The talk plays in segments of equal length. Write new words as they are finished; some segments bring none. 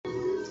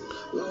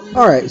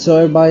All right, so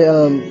everybody,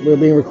 we're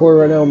being recorded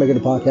right now. We're making a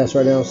podcast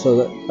right now, so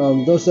that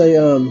don't say you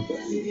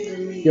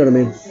know what I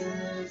mean.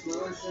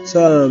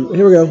 So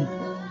here we go.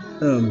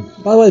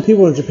 By the way, the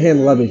people in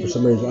Japan love me for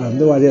some reason. I have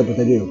no idea, but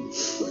they do.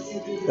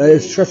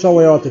 It's stretched all the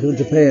way out to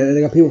Japan, and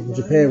they got people from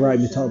Japan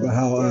writing me talking about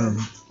how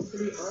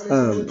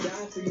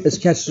it's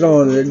catching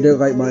on and they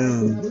like my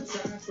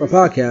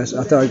podcast.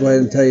 I thought I'd go ahead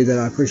and tell you that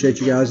I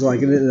appreciate you guys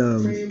liking it,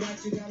 and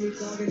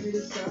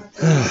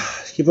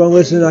keep on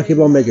listening. I keep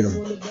on making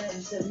them.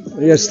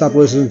 You guys stop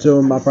listening to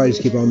them. I'll probably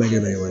just keep on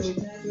making them anyways.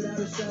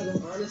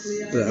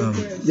 But,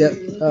 yeah,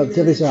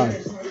 Tiffany, say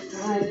hi.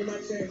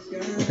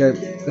 Okay,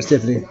 that's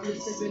Tiffany. You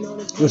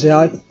want to say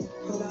hi?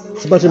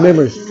 It's a bunch of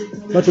memories.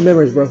 Bunch of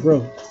memories, bro.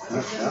 You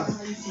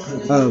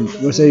want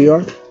to say who you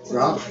are?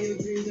 Rob.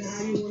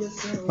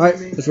 All right,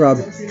 it's Rob.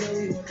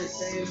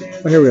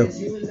 Oh, here we go.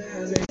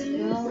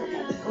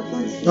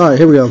 All right,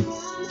 here we go. I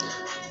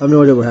have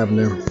no idea what happened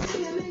there.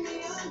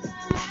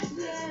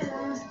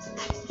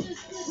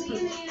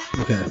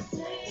 Okay,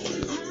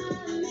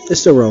 it's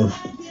still rolling.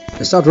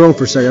 It stopped rolling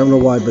for a second. I don't know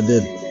why, but it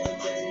did.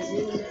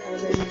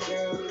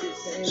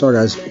 Sorry,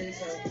 guys.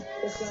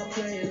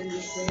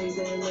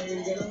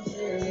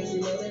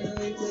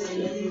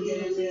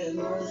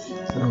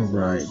 All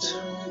right.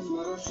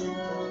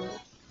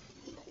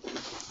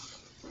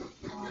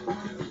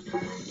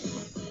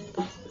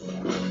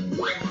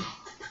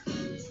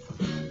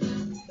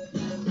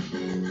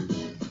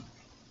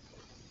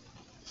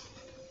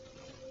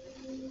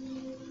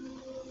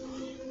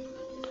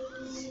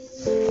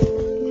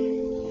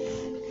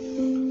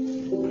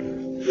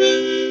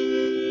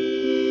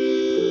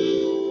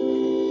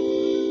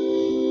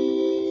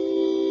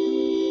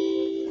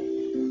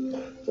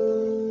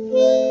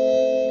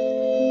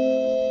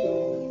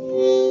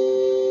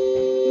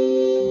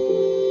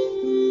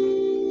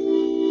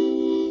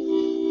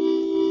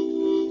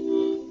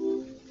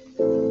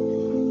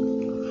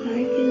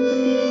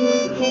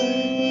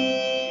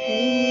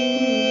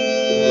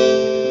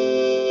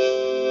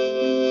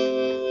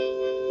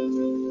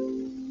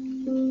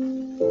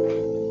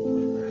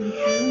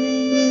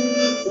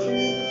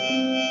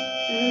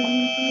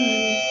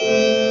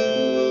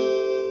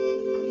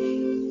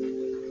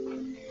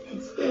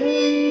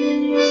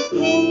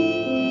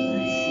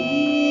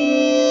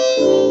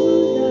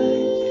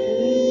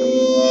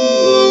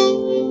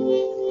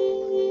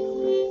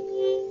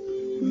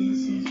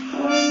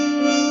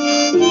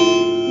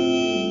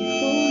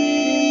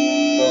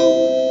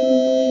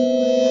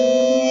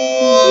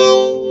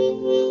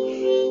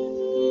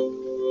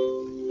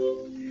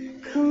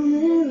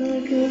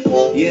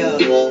 Yeah,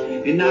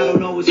 and I don't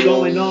know what's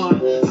going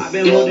on. I've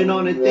been holding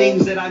on to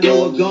things that I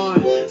know are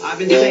gone. I've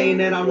been saying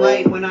that I'm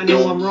right when I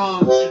know I'm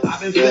wrong.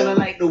 I've been feeling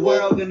like the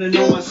world gonna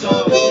know my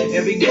song.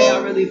 Every day I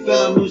really feel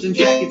I'm losing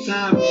track of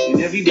time.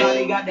 And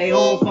everybody got their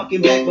own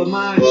fucking back but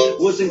mine.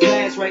 Was in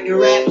class writing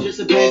raps just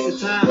to pass the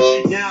time.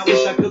 Now I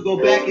wish I could go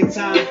back in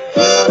time.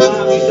 When my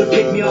mom used to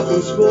pick me up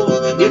from school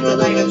with the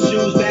light up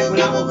shoes back when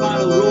I would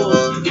follow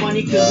rules.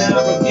 Funny cause now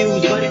I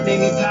refuse, but it made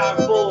me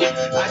powerful.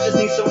 I just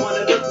need someone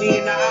to look me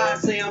in the eye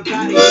and say I'm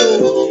proud of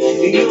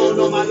you. And you don't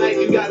know my life,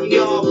 you got me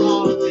all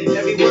wrong.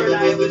 Every word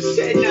I ever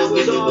said now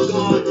is all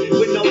gone.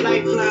 With no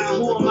lifeline,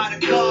 who am I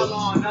to call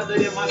on? Other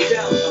than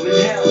myself, I'm in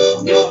hell,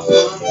 I'm lost,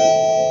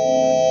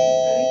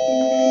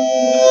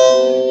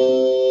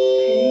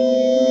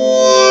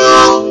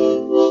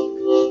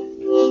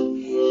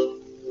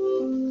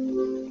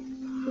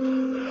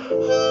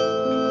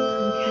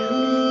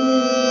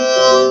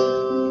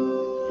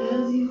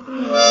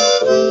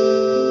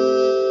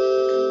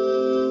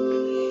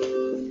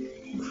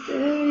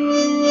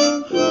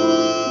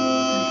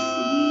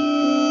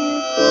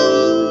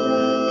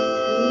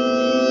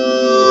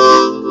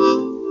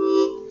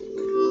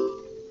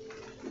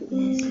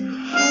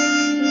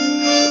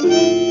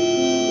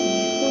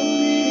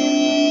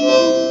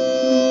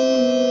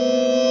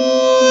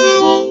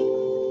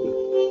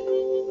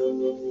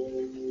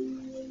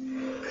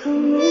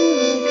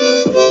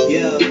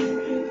 Yeah,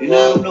 and I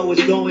don't know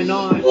what's going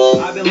on.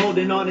 I've been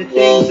holding on to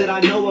things that I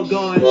know are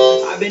gone.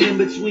 I've been in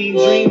between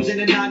dreams and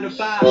a 9 to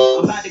 5.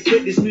 I'm about to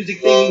quit this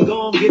music thing and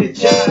go and get a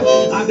job.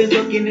 I've been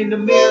looking in the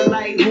mirror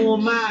like, who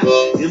am I?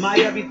 Am I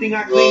everything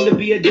I claim to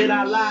be or did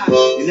I lie?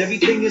 And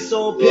everything is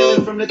so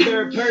appealing from the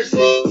third person.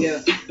 Yeah,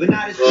 but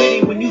not as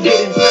pretty when you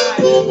get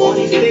inside. All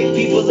these fake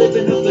people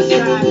living a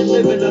facade and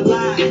living a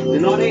lie.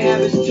 And all they have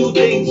is two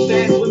things,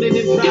 fast women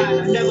and pride.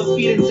 I never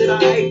feed into the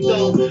hype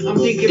though. I'm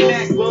thinking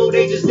macro,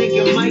 they just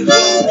thinking micro.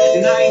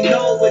 And I ain't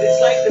know what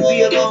it's like to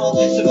be alone.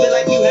 So feel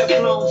like you have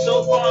flown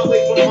so far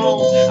away from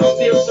home. I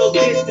feel so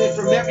distant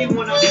from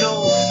everyone I've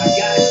known. I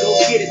gotta go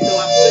get it though,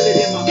 I feel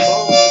it in my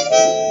bones.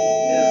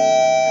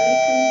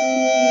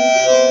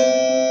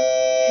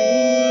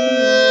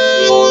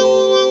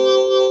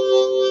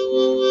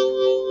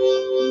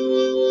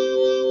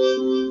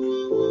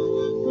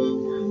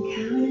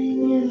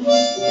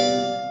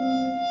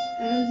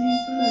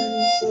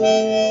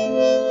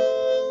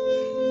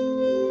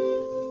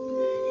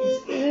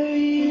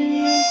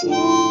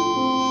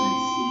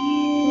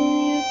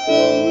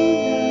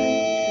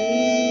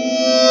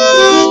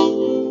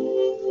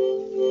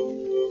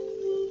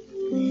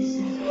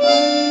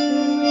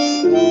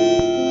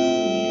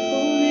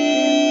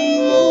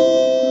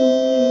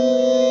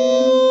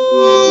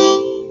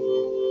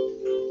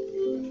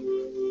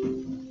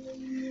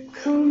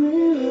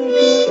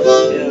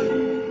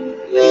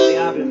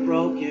 I've been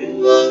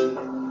broken.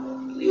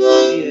 At least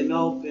I'm being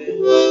open.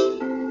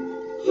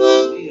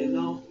 Being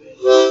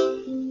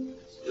open.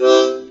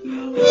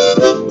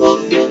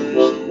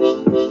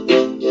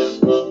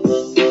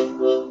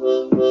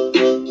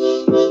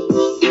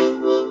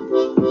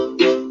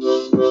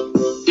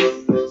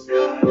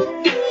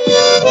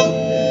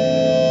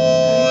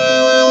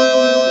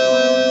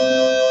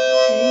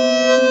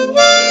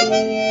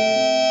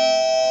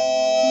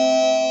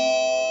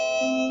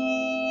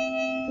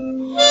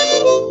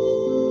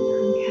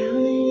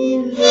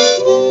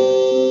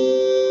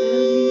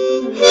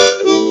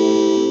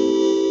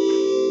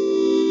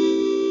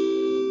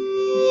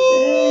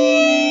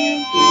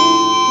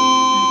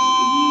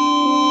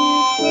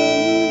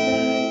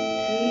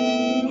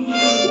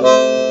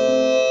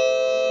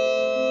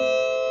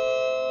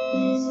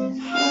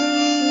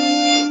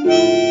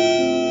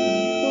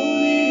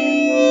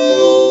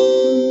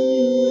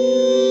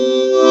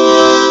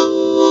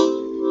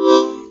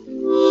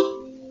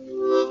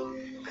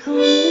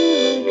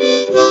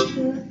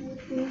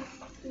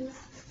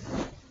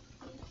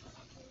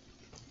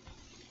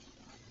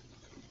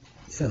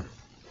 Yeah.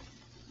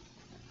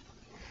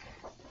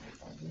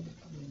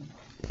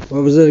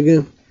 What was it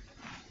again?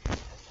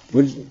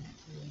 What you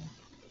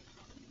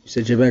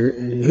said? You're back.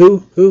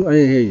 Who? Who? I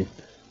didn't hear you.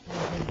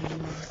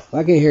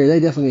 I can't hear you. They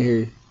definitely can't hear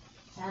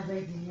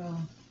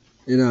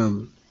you.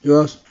 And who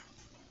else?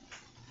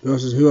 Who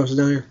else is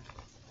down here?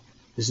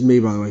 This is me,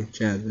 by the way,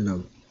 Chad.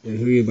 And yeah,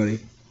 who are you, buddy?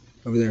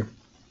 Over there.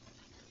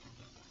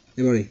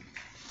 Hey, buddy.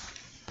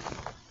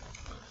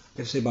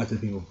 Let's say bye to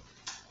the people.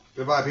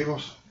 Goodbye,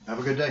 peoples. Have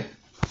a good day.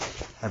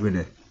 Have a good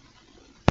day.